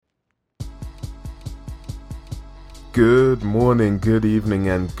Good morning, good evening,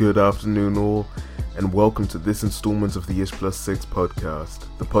 and good afternoon, all, and welcome to this installment of the Ish Plus 6 podcast,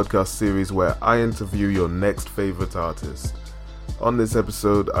 the podcast series where I interview your next favorite artist. On this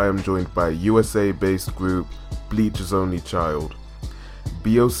episode, I am joined by USA-based group Bleach's Only Child.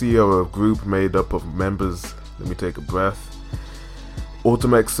 BOC are a group made up of members, let me take a breath,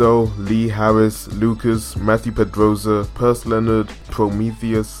 AutumnXO, Lee Harris, Lucas, Matthew Pedroza, Purse Leonard,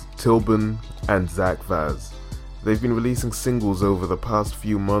 Prometheus, Tilburn, and Zach Vaz. They've been releasing singles over the past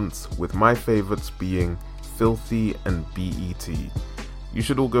few months, with my favorites being Filthy and BET. You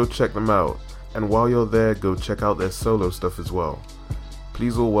should all go check them out, and while you're there, go check out their solo stuff as well.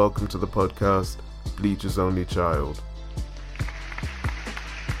 Please all welcome to the podcast, Bleach's Only Child.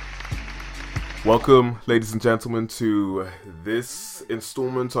 Welcome, ladies and gentlemen, to this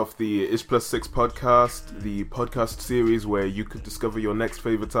installment of the Ish Plus 6 podcast, the podcast series where you could discover your next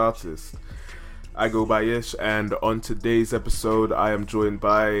favorite artist. I go by Ish, and on today's episode, I am joined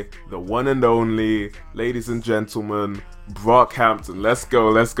by the one and only, ladies and gentlemen, Brockhampton. Let's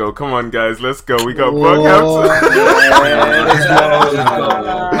go. Come on, guys, let's go. We got Brockhampton.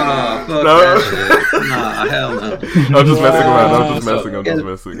 Hell no. I'm just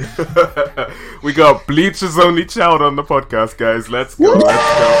messing. We got Bleach's Only Child on the podcast, guys. Let's go.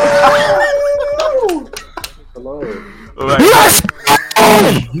 Hello. All right.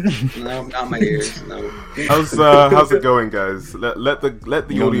 No, not my ears. No. How's it going, guys? Let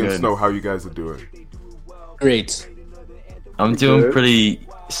the audience know how you guys are doing. Great. I'm doing pretty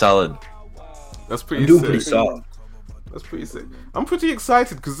solid. That's pretty. I'm doing sick. pretty solid. That's pretty sick. I'm pretty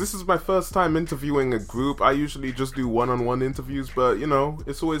excited because this is my first time interviewing a group. I usually just do one-on-one interviews, but you know,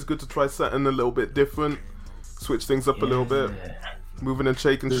 it's always good to try something a little bit different, switch things up a little bit, moving and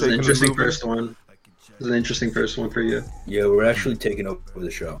shaking. This is an interesting first one. This is an interesting first one for you. Yeah, we're actually taking over the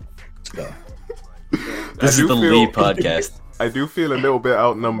show. So. This is the Lee podcast. I do feel a little bit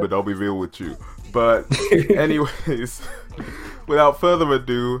outnumbered, I'll be real with you. But anyways, without further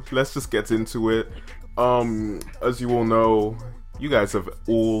ado, let's just get into it. As you all know, you guys have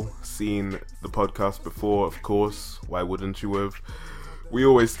all seen the podcast before, of course. Why wouldn't you have? We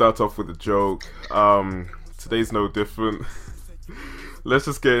always start off with a joke. Today's no different. Let's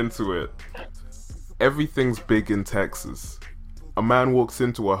just get into it. Everything's big in Texas. A man walks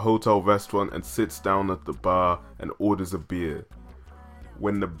into a hotel restaurant and sits down at the bar and orders a beer.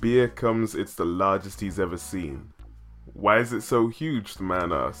 When the beer comes, it's the largest he's ever seen. Why is it so huge, the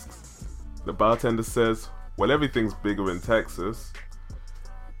man asks. The bartender says, well, everything's bigger in Texas.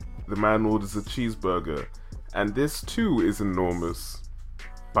 The man orders a cheeseburger, and this too is enormous.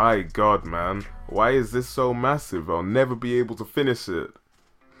 By God, man, why is this so massive? I'll never be able to finish it.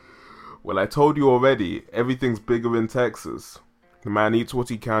 Well, I told you already, everything's bigger in Texas. The man eats what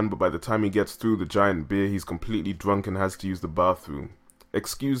he can, but by the time he gets through the giant beer, he's completely drunk and has to use the bathroom.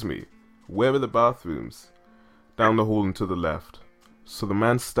 Excuse me, where are the bathrooms? Down the hall and to the left. So the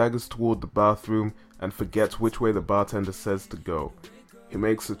man staggers toward the bathroom and forgets which way the bartender says to go. He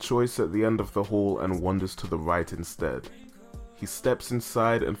makes a choice at the end of the hall and wanders to the right instead. He steps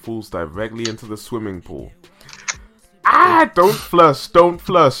inside and falls directly into the swimming pool. Ah! Don't flush!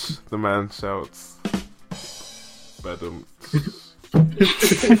 The man shouts. Badum.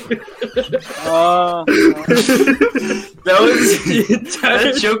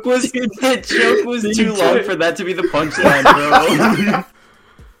 That joke was too long for that to be the punchline, bro.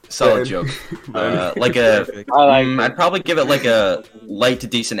 Solid joke. I'd probably give it like a light to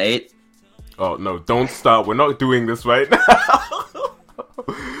decent 8. Oh no, don't start. We're not doing this right now.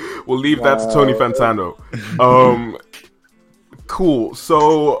 We'll leave that to Tony Fantano. Cool.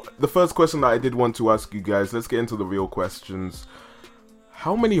 So the first question that I did want to ask you guys, let's get into the real questions.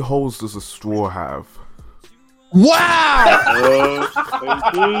 How many holes does a straw have? Wow!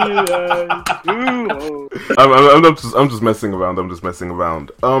 I'm just messing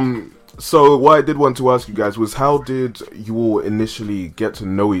around. So what I did want to ask you guys was, how did you all initially get to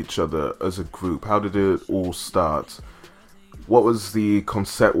know each other as a group? How did it all start? What was the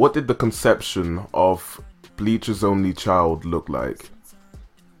concept? What did the conception of Bleach's Only Child look like?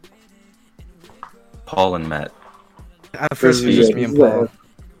 Paul and Matt. At first, it was just me and Paul.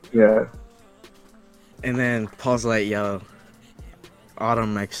 Yeah. And then Paul's like, yo,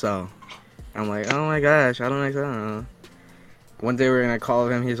 AutumnXO. I'm like, oh my gosh, AutumnXO. One day we're gonna call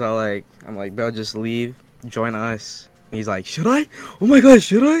him, he's all like, I'm like, bro, just leave, join us. And he's like, should I? Oh my gosh,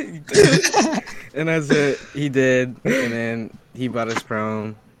 should I? And that's it. He did. And then he bought us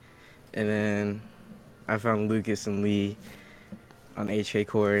prom. And then I found Lucas and Lee on HK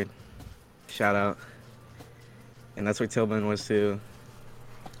Chord. Shout out. And that's where Tilburn was too.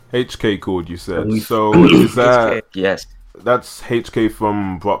 HK called, you said. We- So is that Yes. that's HK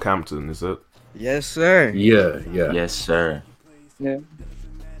from Brockhampton, is it? Yes, sir. Yeah, yeah. Yes, sir.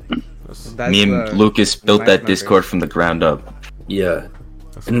 That's, That's Me and the- Lucas built nice that memory. Discord from the ground up. Yeah.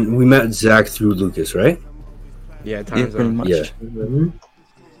 And we met Zach through Lucas, right? Yeah, times pretty up. much. Yeah.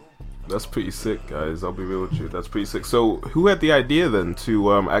 that's pretty sick, guys. I'll be real with you. That's pretty sick. So who had the idea then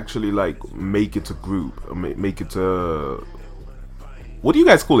to actually like make it a group, make it a what do you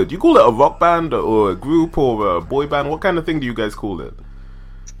guys call it? Do you call it a rock band or a group or a boy band? What kind of thing do you guys call it?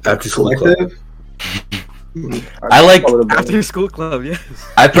 After school club. Collective? I like. Call it a band. After school club, yes.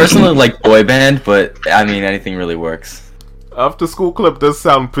 I personally like boy band, but I mean anything really works. After School Club does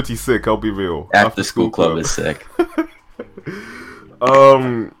sound pretty sick. I'll be real. After school club is sick.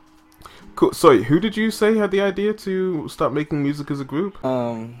 Cool. Sorry, who did you say had the idea to start making music as a group?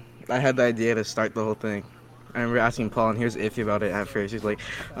 I had the idea to start the whole thing. I remember asking Paul, and he was iffy about it at first. He's like,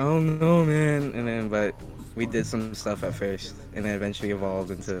 "I don't know, man." And then, but we did some stuff at first, and then eventually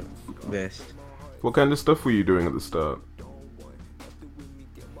evolved into this. What kind of stuff were you doing at the start?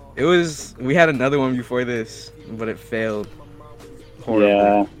 We had another one before this, but it failed horribly.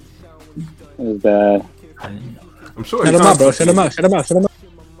 Yeah. It was bad. I'm sure. Shut it him up, can't- bro. Shut him up. Shut him up. Shut him up.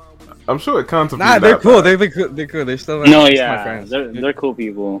 I'm sure it can't have Nah, been they're that cool. bad. They're cool. They're still No, just my yeah. friends. They're cool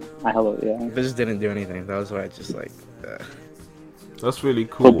people. Yeah. They just didn't do anything. That was why I just like. That's really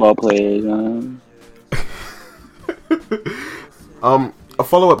cool. Football players. A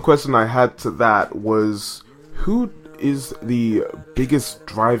follow-up question I had to that was, who is the biggest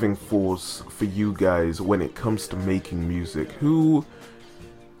driving force for you guys when it comes to making music? Who,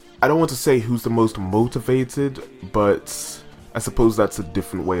 I don't want to say who's the most motivated, but I suppose that's a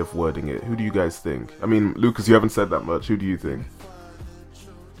different way of wording it. Who do you guys think? I mean, Lucas, you haven't said that much. Who do you think?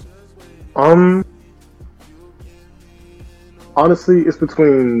 Honestly, it's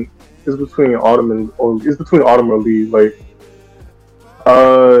between Autumn or Lee. Like,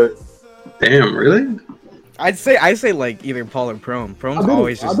 Damn, really? I'd say like either Paul or Prom. Prom's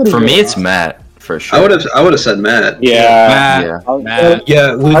always just. For me, it's Matt for sure. I would have said Matt. Yeah. Yeah.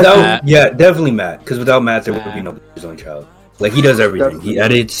 Matt. Yeah, definitely Matt. Because without Matt, there would be no His Own Child. Like, he does everything. He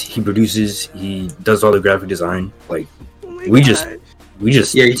edits, he produces, he does all the graphic design. Like, we just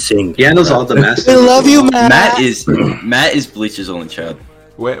Yeah, sing. He handles all the masters. I love you, Matt. Matt is Bleach's only child.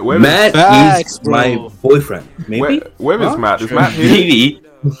 Where Matt Facts, is bro. my boyfriend. Maybe? where is Matt? Is Matt here? Maybe.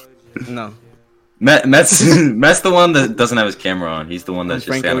 No. Matt's the one that doesn't have his camera on. He's the one that's just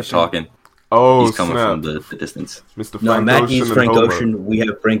Frank kind of Ocean. talking. Oh, He's coming snap. from the distance. Mr. Frank No, Matt Ocean is and Frank Homer. Ocean. We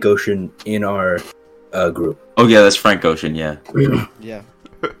have Frank Ocean in our group. Oh yeah, that's Frank Ocean. Yeah, Yeah.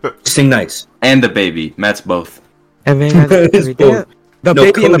 Sing nice. and the baby. Matt's both. It's both. The No,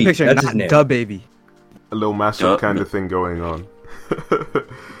 baby in the Cody, picture, that's not his name. the baby. A little mashup Yup. kind of thing going on.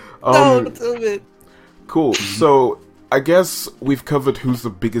 Tell me. Cool. So I guess we've covered who's the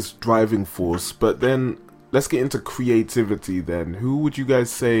biggest driving force, but then let's get into creativity then. Who would you guys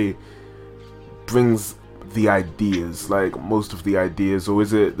say brings the ideas, like most of the ideas, or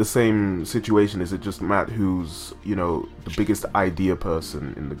is it the same situation? Is it just Matt who's, the biggest idea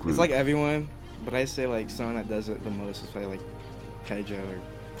person in the group? It's like everyone, but I say like someone that does it the most is probably like Pedro or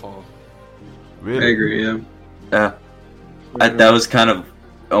Paul. I Really? agree. Yeah. Yeah, that was kind of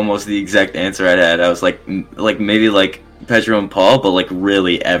almost the exact answer I had. I was like maybe like Pedro and Paul, but like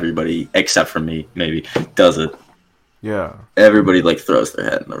really everybody except for me maybe does it. Yeah. Everybody like throws their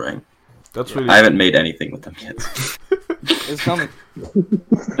hat in the ring. That's really I haven't made anything with them yet. It's coming.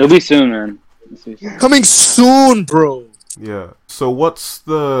 It'll be soon, man. Coming soon, bro. Yeah. So what's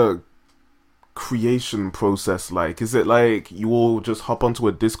the creation process like? Is it like you all just hop onto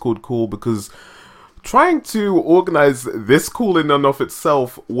a Discord call? Because trying to organize this call in and of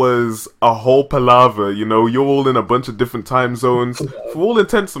itself was a whole palaver. You're all in a bunch of different time zones. For all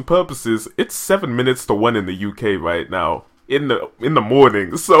intents and purposes, it's 7 minutes to 1 in the UK right now. In the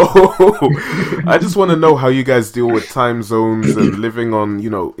morning. So I just want to know how you guys deal with time zones and living on,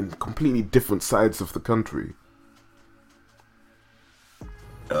 in completely different sides of the country.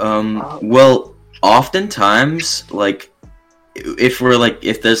 Well, oftentimes, like, if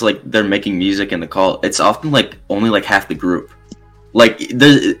there's like they're making music in the call, it's often like only like half the group. Like,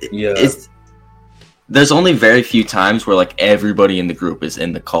 there's only very few times where like everybody in the group is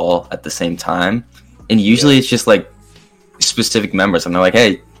in the call at the same time, and usually it's just like specific members, and they're like,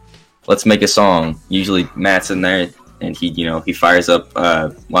 "Hey, let's make a song." Usually Matt's in there, and he fires up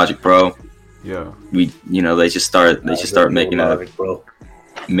Logic Pro. Yeah. They just start making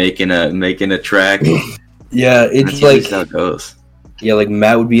a track. Yeah, That's it's usually like how it goes. Yeah, like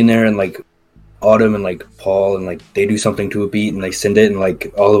Matt would be in there, and like Autumn and like Paul and like they do something to a beat and they send it and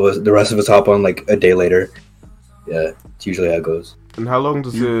like all of us, the rest of us hop on like a day later. Yeah, it's usually how it goes. And how long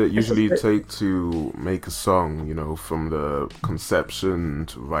does it usually take to make a song, you know, from the conception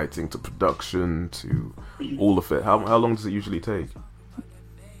to writing to production to all of it? How long does it usually take?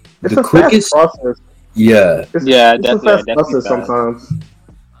 It's The a quickest- fast process. Yeah, It's, Yeah, it's a definitely- fast definitely process fast.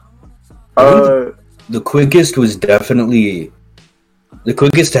 sometimes. the quickest was definitely the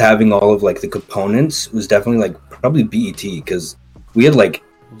quickest to having all of like the components was definitely like probably BET because we had like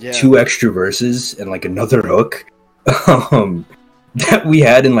Yeah. 2 extra verses and like another hook that we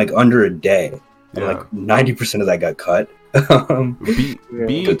had in like under a day. And Yeah. like 90% of that got cut. Yeah.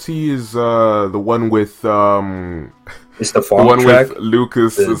 BET is the one with It's the the funk one track. with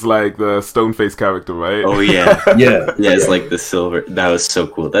Lucas The- is like the Stoneface character, right? Oh yeah, Yeah, yeah. It's like the silver. That was so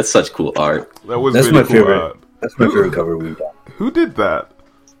cool. That's such cool art. That was That's really my cool favorite. art. That's my favorite cover we've done. Who did that?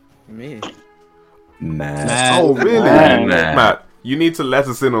 Me. Matt. Oh, really? Man. Matt, you need to let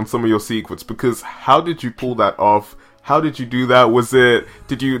us in on some of your secrets because how did you pull that off? How did you do that? Was it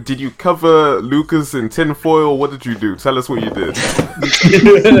did you cover Lucas in tinfoil? What did you do? Tell us what you did. That's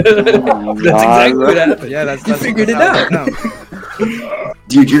exactly what happened. Yeah, that's figured it how out. No.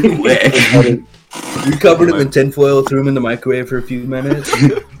 Dude, you're quick. We covered him in tinfoil, threw him in the microwave for a few minutes.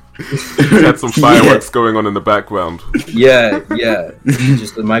 Had some fireworks going on in the background. Yeah.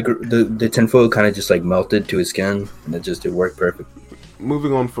 Just the tinfoil kind of just like melted to his skin, and it worked perfect.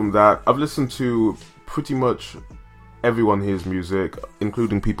 Moving on from that, I've listened to pretty much everyone here's music,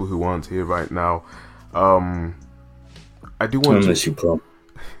 including people who aren't here right now. I do I want to. miss you, Plum.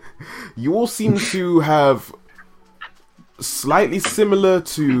 You all seem to have slightly similar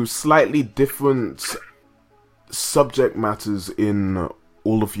to slightly different subject matters in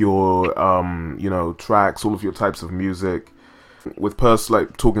all of your tracks, all of your types of music. With Purse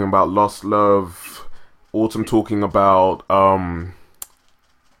like talking about lost love, Autumn talking about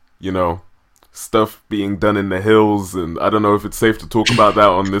stuff being done in the hills, and I don't know if it's safe to talk about that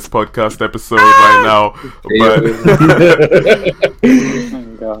on this podcast episode right now, but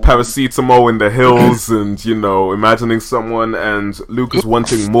Oh, God. paracetamol in the hills, and imagining someone, and Lucas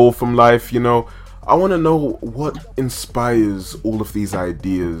wanting more from life. I want to know what inspires all of these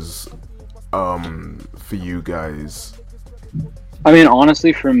ideas for you guys. I mean,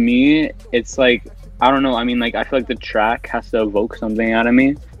 honestly, for me, it's like, I don't know. I mean, like, I feel like the track has to evoke something out of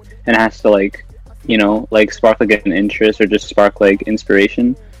me, and it has to spark like an interest or just spark like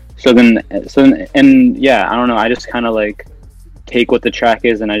inspiration. And yeah, I don't know. I just kind of like take what the track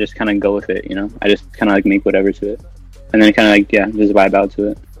is and I just kind of go with it. I just kind of like make whatever to it, and then kind of like just vibe out to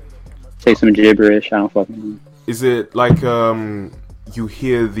it. Say some gibberish. I don't fucking know. Is it like you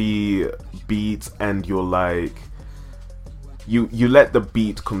hear the beat and you're like you let the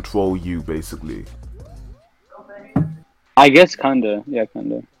beat control you basically? I guess kinda. Yeah,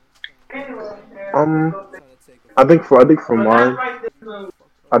 kinda. I think for mine,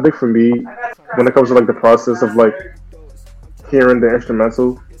 I think for me, when it comes to like the process of like hearing the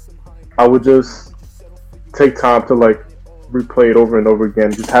instrumental, I would just take time to like replay it over and over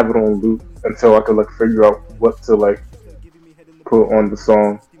again, just have it on loop until I could like figure out what to like put on the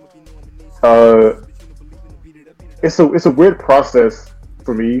song. It's a weird process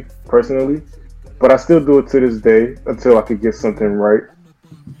for me personally, but I still do it to this day until I could get something right.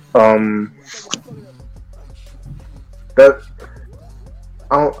 That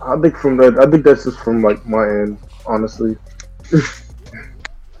I think that's just from like my end, honestly.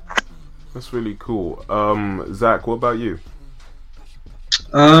 That's really cool. Zach, what about you?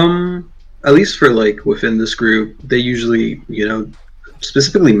 At least for like within this group, they usually,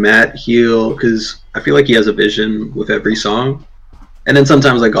 specifically Matt Heel, because I feel like he has a vision with every song, and then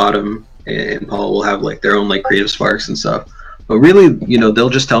sometimes like Autumn and Paul will have like their own like creative sparks and stuff. But really, they'll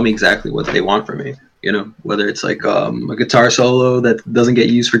just tell me exactly what they want from me. Whether it's like a guitar solo that doesn't get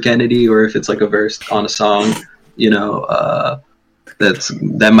used for Kennedy, or if it's like a verse on a song, that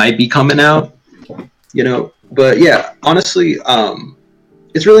might be coming out. But yeah, honestly,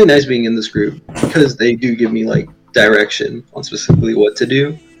 it's really nice being in this group because they do give me like direction on specifically what to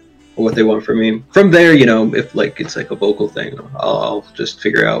do or what they want from me. From there, if like it's like a vocal thing, I'll just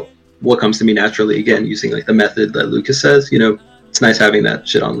figure out what comes to me naturally. Again, using like the method that Lucas says. It's nice having that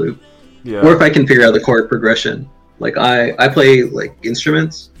shit on loop. Yeah. Or if I can figure out the chord progression, like I play like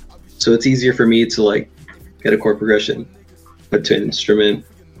instruments, so it's easier for me to like get a chord progression, put to an instrument,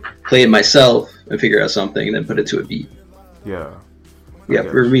 play it myself, and figure out something, and then put it to a beat. Yeah. Yeah,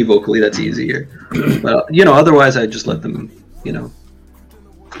 for me vocally, that's easier. But otherwise, I just let them,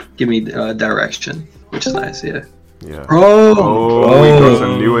 give me direction, which is nice. Yeah. Yeah. Bro. Oh, we got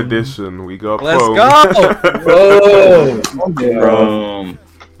a new addition. We got Let's Chrome. go! Bro.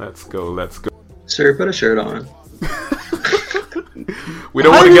 Let's go. Let's go. Sir, put a shirt on. We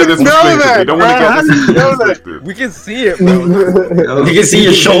don't How want to do get you this know restricted. that, We don't bro? want to How get do you know this that? restricted. We can see it, bro. You can see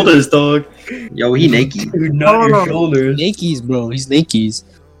your shoulders, dog. Yo, he naked. Dude, not your shoulders. Yankees, bro. He's Yankees.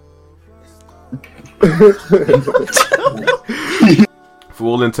 For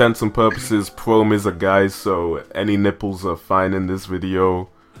all intents and purposes, Prom is a guy, so any nipples are fine in this video.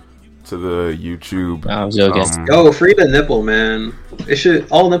 To the YouTube. I was joking. Yo, free the nipple, man. It should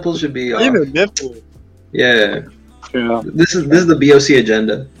all nipples should be off. Even nipple. Yeah. Yeah. This is the BOC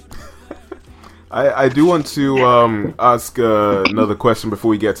agenda. I do want to ask another question before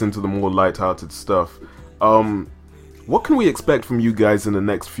we get into the more light-hearted stuff. What can we expect from you guys in the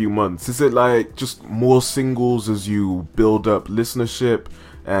next few months? Is it like just more singles as you build up listenership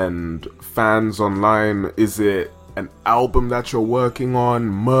and fans online? Is it an album that you're working on?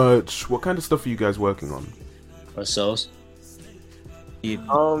 Merch? What kind of stuff are you guys working on? Ourselves.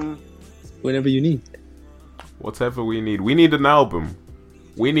 Whenever you need. Whatever we need. We need an album.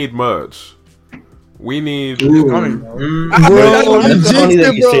 We need merch. We need... Ooh. Bro, That's funny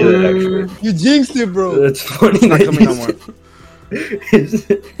that you say that, bro. actually. You jinxed it, bro. That's funny Not that coming you no more.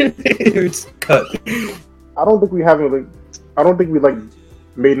 It's cut. I don't think we haven't like. I don't think we like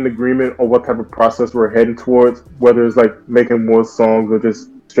made an agreement on what type of process we're heading towards. Whether it's like making more songs or just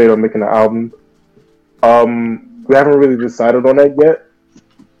straight up making an album. We haven't really decided on that yet,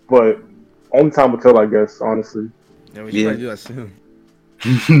 but only time will tell, I guess. Honestly. Yeah, we should probably do that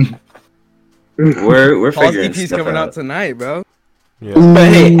soon. We're Paul's figuring EP's stuff coming out out. tonight, bro. Yeah. But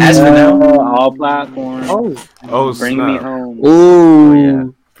hey, as for now, All platforms. Oh, Bring me snap. home. Ooh. yeah,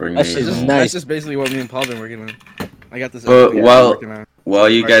 bring That me shit's home. nice. That's just basically what me and Paul been working on. I got this. But album I'm while- working on. While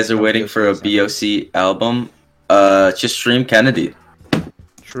you guys are Right, waiting for a BOC album, just stream Kennedy.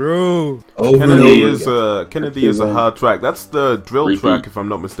 True. Kennedy Over. is a hard track. That's the drill Repeat. track, if I'm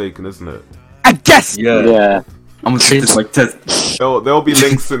not mistaken, isn't it? I guess. Yeah. Yeah. I'm gonna take this like test. There'll be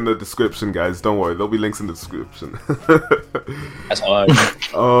links in the description, guys. Don't worry, there'll be links in the description. That's hard.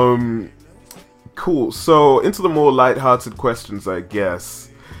 Cool. So into the more light-hearted questions, I guess.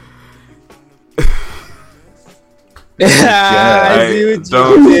 I see what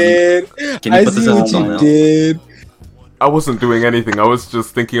don't- you did. Can you I put this see as a what you thumbnail? did. I wasn't doing anything. I was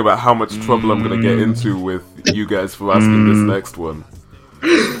just thinking about how much trouble I'm gonna get into with you guys for asking this next one.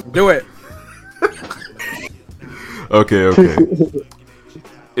 Do it. Okay.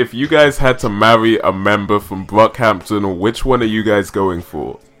 If you guys had to marry a member from Brockhampton, which one are you guys going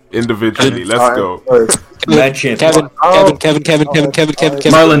for? Individually, let's go. Mad champion. Kevin.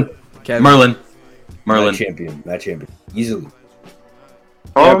 Merlin. Kevin. Merlin. Mad champion. Mad champion. Easily.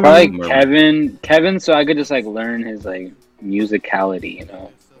 Yeah, probably like Merlin. Kevin, so I could just like learn his like musicality, you know.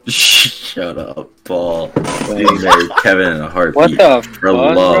 Shut up, Paul. You married Kevin in a heartbeat. What the For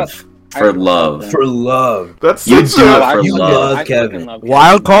fuck, love. For love. For love. That's You such do a it for you love. love I Kevin. fucking love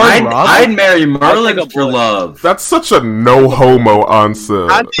Wild card, Rob. I'd marry Merlin take a for boy. love. that's such a no homo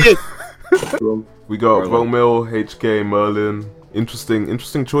answer. I did. We got Merlin. Romil, HK, Merlin.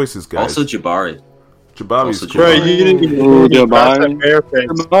 Interesting choices, guys. Also Jabari. Jabari's also cool. Bro, you didn't even Ooh, cross Jabari. that bare face.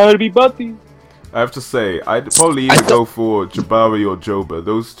 Jabari be butty. I have to say, I'd probably either go for Jabari or Joba.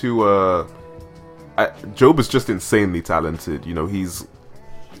 Those two, Joba's just insanely talented. You know, he's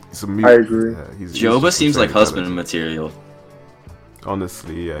a I agree. he's Joba just seems like insanely husband talented. material.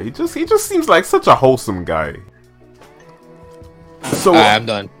 Honestly, yeah, he just seems like such a wholesome guy. So I'm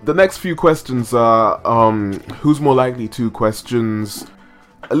done. the next few questions are who's more likely to questions,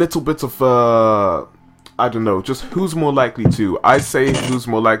 a little bit of I don't know, just who's more likely to. I say who's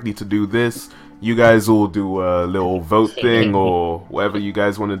more likely to do this. You guys all do a little vote thing or whatever you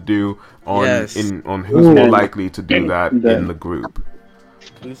guys want to do on Yes. on who's more likely to do that in the group.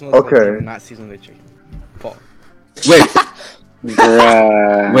 Who smells like Okay. chicken, not seasoned with chicken. Paul. Wait,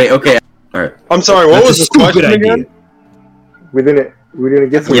 Bruh. wait, okay. Alright. I'm sorry, what was That's the a stupid question idea. again? We didn't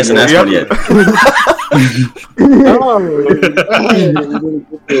get to Yes, and that's Yep. one yet.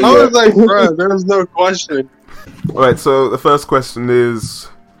 I was like, bro, there was no question. Alright, so the first question is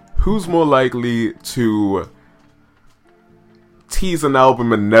who's more likely to tease an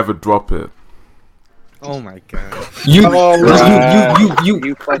album and never drop it? Oh my god. You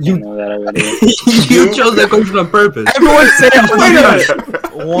You fucking know that already. you chose that question on purpose. Everyone say it. Wait a minute.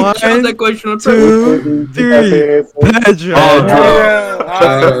 You chose One, that question on purpose. 2, 3. Pedro.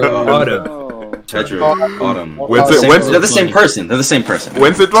 Autumn. Pedro, Autumn. When's it- when's- They're the same person. They're the same person.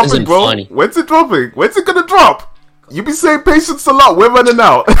 When's it dropping, isn't bro? funny. When's it dropping? When's it gonna drop? You be saying patience a lot. We're running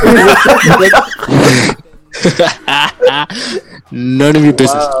out. None of your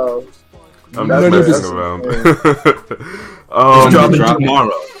business. Wow. I'm That's just it. messing around. It's dropping drop-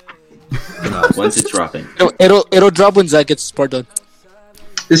 tomorrow. When's it dropping? It'll drop when Zach gets his part done.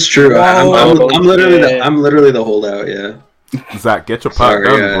 It's true. I'm yeah. literally the holdout. Yeah. Zach, get your part Sorry,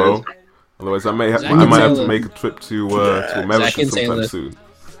 done, guys. bro. Otherwise, I might Zach have to Taylor. make a trip to America Zach sometime Taylor. soon.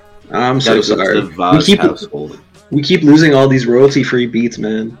 I'm so Gotta go to sorry. the Vaz household. We keep losing all these royalty-free beats,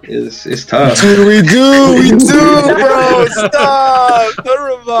 man. It's tough. Dude, we do, bro. Stop.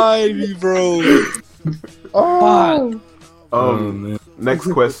 Don't remind me, bro. Oh.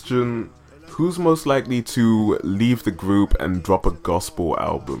 Next question: who's most likely to leave the group and drop a gospel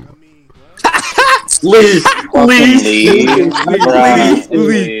album? Lee! Lee.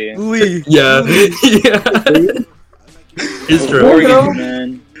 Yeah. Yeah. It's true. Morgan,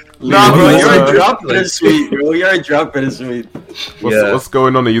 man. Nah, bro, you're Uh, a drop bittersweet, bro. You're a drop bittersweet. What's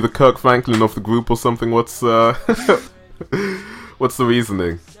going on? Are you the Kirk Franklin of the group or something? What's what's the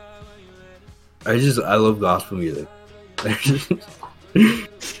reasoning? I love gospel music.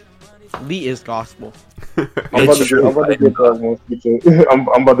 Lee is gospel. I'm about to get that one feature. I'm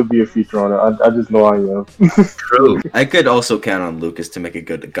about to be a feature on it. I just know I am. True. I could also count on Lucas to make a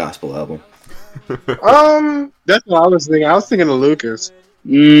good gospel album. That's what I was thinking. I was thinking of Lucas. I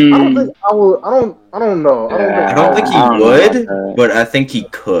don't think I will. I don't know. I don't think he I don't know would, about that. but I think he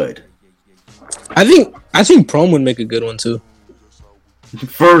could. I think Prom would make a good one too.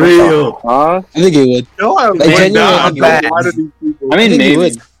 For real. Huh? I think he would. No, I Like, genuinely, Why do these people? I mean, think he maybe.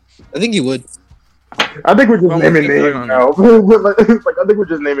 would. I think he would. I think we're just Well, naming let's keep names going now. like I think we're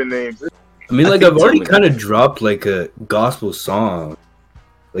just naming names. I mean, I like, think I've already totally. kind of dropped, like, a gospel song.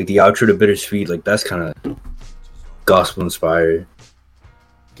 Like, the outro to Bittersweet, like, that's kind of gospel-inspired.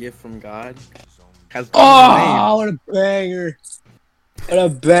 Gift from God. Has Oh, what a banger! What a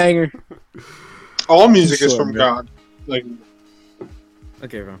banger! All music is Sure, from man. God. Like,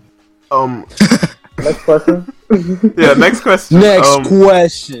 Okay, bro. Next question. Yeah, next question. Next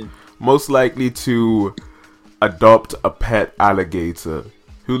question. Most likely to adopt a pet alligator.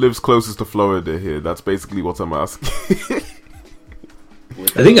 Who lives closest to Florida here? That's basically what I'm asking.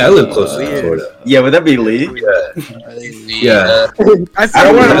 I think I live close to Florida. Yeah, would that be Lee? Yeah. I I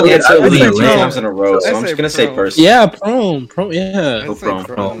don't want to I answer would Lee say 2 Prom. times in a row, so I I'm say just gonna say Prom. person. Yeah, Prom, yeah. Oh,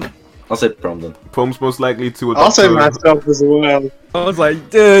 Prom. I'll say Prom then. Pome's most likely to adopt I'll say a- myself as well. I was like,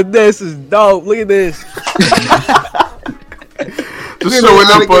 dude, this is dope. Look at this.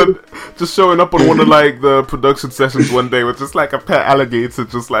 just showing up on one of like the production sessions one day with just like a pet alligator,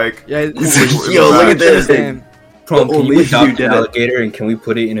 just like Yeah, Yo, look at this. Man. Prom, can Only you if you adopt did an it. alligator and can we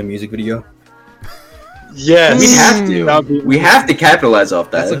put it in a music video? Yes. We have to. That'd be- We have to capitalize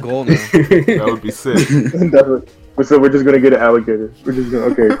off that. That's a goal now. that would be sick. That's what, so we're just gonna get an alligator. We're just gonna.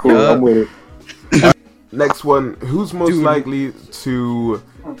 Okay, cool. Yeah. I'm with it. Next one, who's most Dude. likely to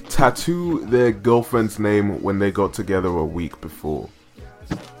tattoo their girlfriend's name when they got together a week before?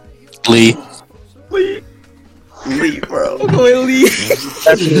 Lee. Lee, bro. What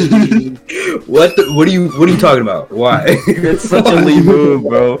are you talking about? Why? It's such a Lee move,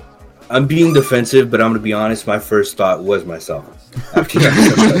 bro. I'm being defensive, but I'm gonna be honest. My first thought was myself. After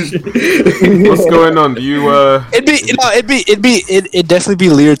that What's going on? Do you It'd definitely be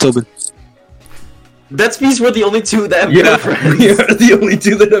Lee or Tobin. That's because we're the only two that have yeah, girlfriends. we are the only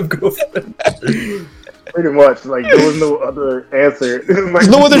two that have girlfriends. Pretty much. Like there was no other answer. Like, There's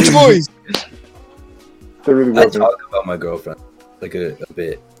no other choice. There really I wasn't. talk about my girlfriend like a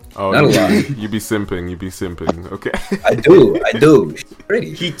bit. Oh, Not a you, lot. you be simping. Okay. I do. She's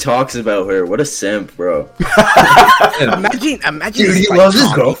pretty. He talks about her. What a simp, bro. Imagine. Dude, he like, loves his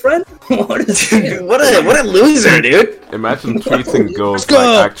Tommy. girlfriend. What is Dude, what a loser, dude. Imagine treating girls go.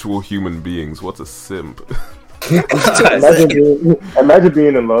 like actual human beings. What a simp. Imagine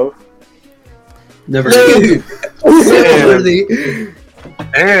being in love. Never. Dude.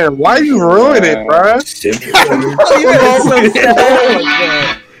 Damn, why you ruin it, bro? Bro,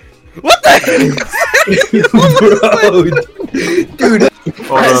 dude.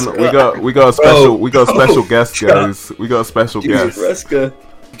 Hold on, we got a special guest, guys. We got a special guest. Fresca.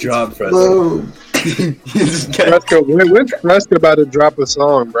 Drop Fresco. Fresco, when's Fresco about to drop a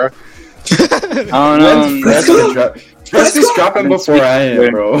song, bro? I don't know. Fresca's dropping before I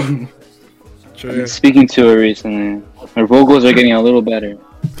am, bro. I've been speaking to her recently. Her vocals are getting a little better.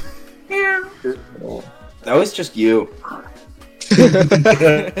 That was just you.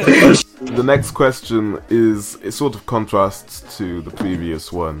 The next question is it sort of contrasts to the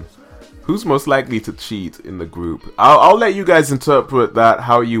previous one. Who's most likely to cheat in the group? I'll let you guys interpret that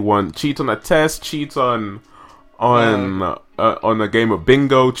how you want. Cheat on a test, cheat on on a game of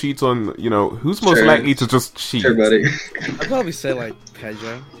bingo, cheat on, who's most Sure. likely to just cheat? Sure, buddy. I'd probably say like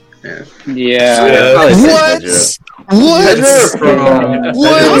Pedro. Yeah. Probably say What? Pedro. What?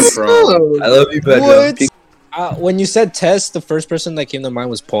 What? What? I love you, Pedro. What? When you said Tess, the first person that came to mind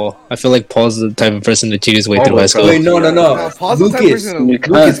was Paul. I feel like Paul's the type of person to cheat his way through high school. Wait, no. Paul's the type of Lucas, person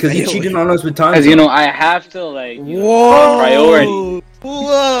because he cheated on us with time. Because I have to like Whoa! priority.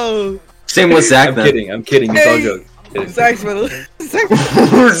 Whoa! Same with Zach. I'm then. kidding. It's all joke. Zach's been.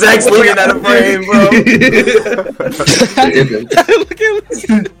 Zach's looking at a frame, bro. Look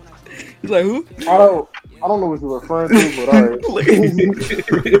at He's like, who? I don't know what you're referring to, but alright.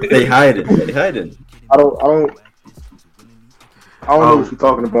 They hide it. I don't know what you're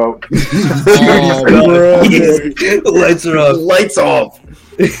talking about. Oh, bro. Lights are off. Lights off.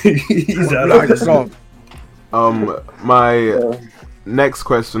 He's out of My next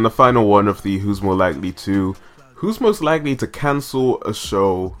question, the final one of the who's most likely to cancel a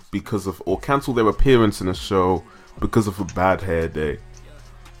show or cancel their appearance in a show because of a bad hair day?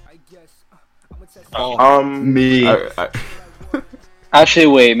 me. Actually,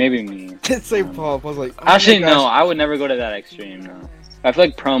 wait, maybe me. Let's say Paul. Paul's like, oh Actually, my no, gosh. I would never go to that extreme. No, I feel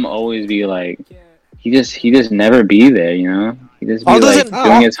like Prom always be like, he just never be there. He just be Paul like doesn't-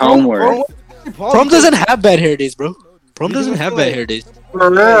 doing his homework. Prom doesn't have bad hair days, bro. Prom doesn't have bad hair days. For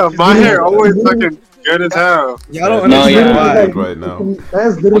real, my hair always looking good as hell. Y'all don't No, understand yeah. why. Right now.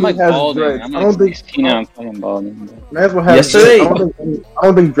 Man's I'm literally like has balding. dreads. I'm I don't like think 16 and I'm fucking balding. Man's will have Yesterday- dreads. I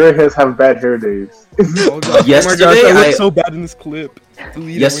don't think dreadheads have bad hair days. Oh my Yesterday, gosh, I I- look so bad in this clip. Delete it, we're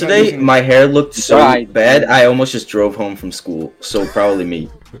not Yesterday, using it. my hair looked so Right. bad, I almost just drove home from school. So probably me.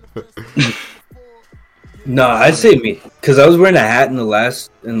 No, I'd say me, because I was wearing a hat in the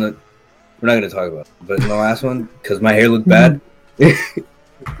we're not gonna talk about it, but in the last one, because my hair looked bad.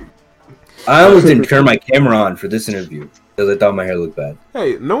 I almost didn't turn my camera on for this interview because I thought my hair looked bad.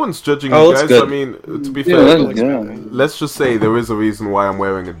 Hey, no one's judging Oh, you that's guys. good. I mean, to be Yeah, fair, that's good. let's just say there is a reason why I'm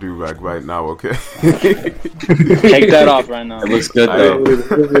wearing a do-rag right now, okay? Take that off right now. It looks good I-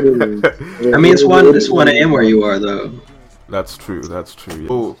 though. I mean, it's 1 a.m. where you are, though. That's true.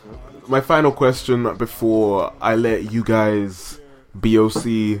 So, my final question before I let you guys,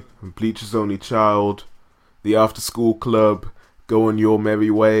 BOC, Bleachers Only Child, the After School Club, go on your merry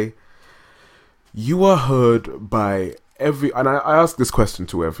way. You are heard by and I asked this question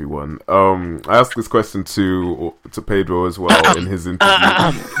to everyone. I asked this question to Pedro as well in his interview.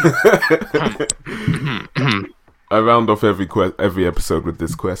 I round off every episode with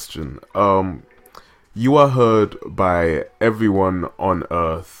this question. You are heard by everyone on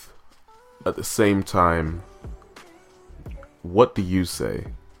Earth at the same time. What do you say?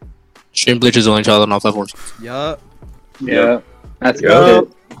 Stream Bleachers Only Child on all platforms. Yup. Yeah, that's Yo.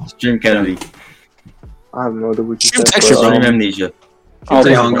 good. Stream Kennedy. I have no idea what you Stream said. texture, but, Stream Amnesia. Oh,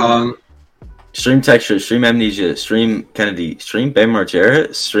 Say Hong Kong. Stream Texture. Stream Amnesia. Stream Kennedy. Stream Ben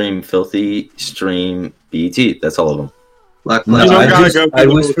Margera. Stream Filthy. Stream BET. That's all of them. Black No, You don't I gotta just- go I through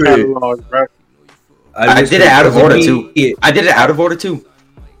the whispered- catalog, bro. I did it out of order too. Yeah. I did it out of order too.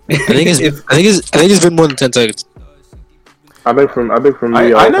 I think it's been more than 10 seconds. I think from me, I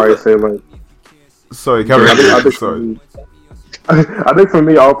I'll never- probably say like. Sorry, carry I on. think Sorry. I think for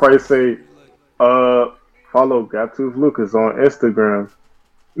me, I'll probably say, follow Gatooth Lucas on Instagram.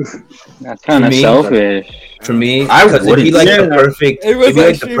 That's kind of Me? selfish. For me, I because it'd be wouldn't. like the perfect, It it'd was be like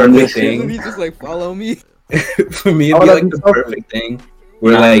the stream perfect Bleachers, thing. and he just like follow me. For me, it'd Oh, be that'd like be the perfect. perfect thing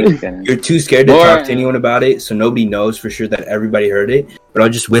where Nah, like I'm kidding. you're too scared to Or- talk to anyone about it, so nobody knows for sure that everybody heard it. But I'll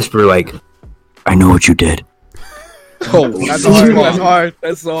just whisper like, "I know what you did." Oh, That's hard. That's hard.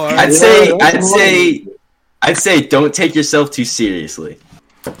 That's so hard. I'd say don't take yourself too seriously.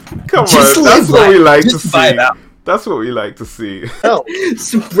 Come Just on, live that's what we life. like to Just see. vibe out. That's what we like to see.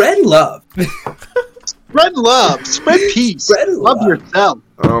 Spread love. Spread love, spread peace, Spread love love. yourself.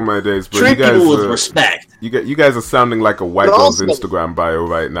 Oh my days, but Treat you guys, people with respect. you guys are sounding like a white But girl's also- Instagram bio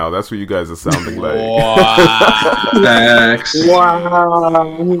right now. That's what you guys are sounding like. Facts.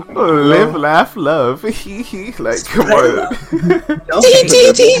 Wow. Live, laugh, love. Like, come on.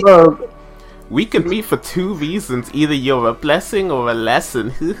 Love. We can meet for two reasons. Either you're a blessing or a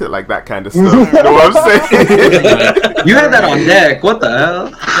lesson. Like that kind of stuff. You know what I'm saying? You had that on deck. What the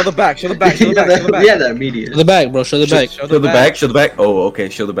hell? Show the back. Show the back. Show the Yeah, back. Show the back. yeah, that immediate. Show the back, bro. Show the back. Show Show the back. Show the back. Oh, okay.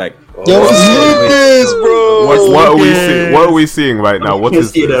 Show the back. Yo, Yes, bro. What are we seeing? What are we seeing right now? What you can't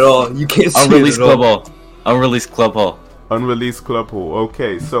is see it this? at all. You can't see Unreleased it at club all. hall. Unreleased club hall. Unreleased club hall.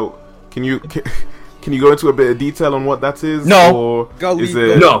 Okay, so can you go into a bit of detail on what that is? No. Or Go is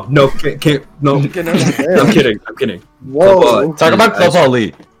leave, it? No, can't. No, Okay, no, I'm kidding. Whoa. Talk about club hall,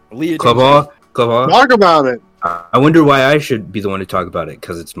 Lee. Lead. Club hall. Talk about it. I wonder why I should be the one to talk about it,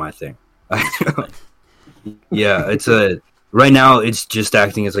 because it's my thing. Yeah, it's right now it's just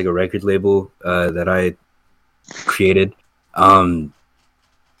acting as like a record label that I created.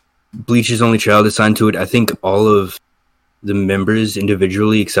 Bleach's Only Child is signed to it. I think all of the members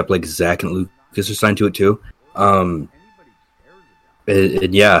individually, except like Zach and Lucas, are signed to it too.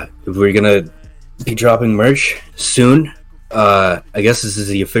 Yeah, we're gonna be dropping merch soon. I guess this is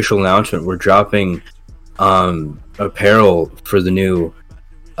the official announcement. We're dropping apparel for the new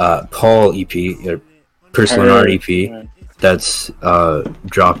Paul EP, or Personal Art EP, that's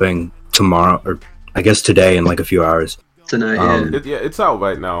dropping tomorrow, or I guess today in like a few hours. Tonight, it's out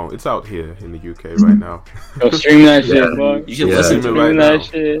right now. It's out here in the UK right now. Go stream that shit, bro. You should listen to it right now. That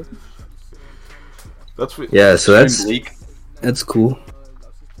shit. That's yeah. So that's cool.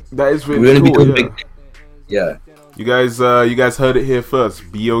 That is really cool. Yeah. You guys heard it here first.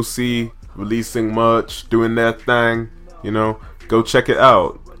 BOC releasing merch, doing their thing. You know, go check it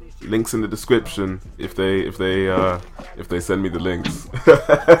out. Links in the description if they send me the links.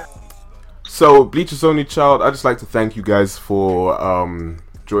 So, Bleach's Only Child, I'd just like to thank you guys for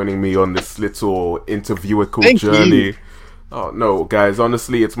joining me on this little interviewical journey. You. Oh no, guys,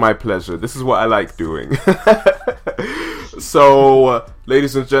 honestly, it's my pleasure. This is what I like doing. So,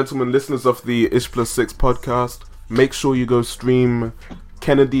 ladies and gentlemen, listeners of the Ish+6 podcast, make sure you go stream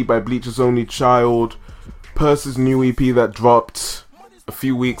Kennedy by Bleach's Only Child, Purse's new EP that dropped a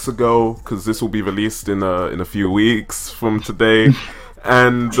few weeks ago, because this will be released in a few weeks from today.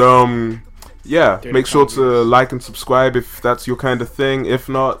 And yeah, make sure to like and subscribe if that's your kind of thing. If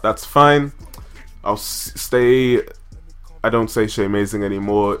not, that's fine. I'll stay. I don't say Shay Amazing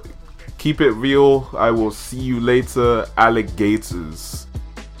anymore. Keep it real. I will see you later, alligators.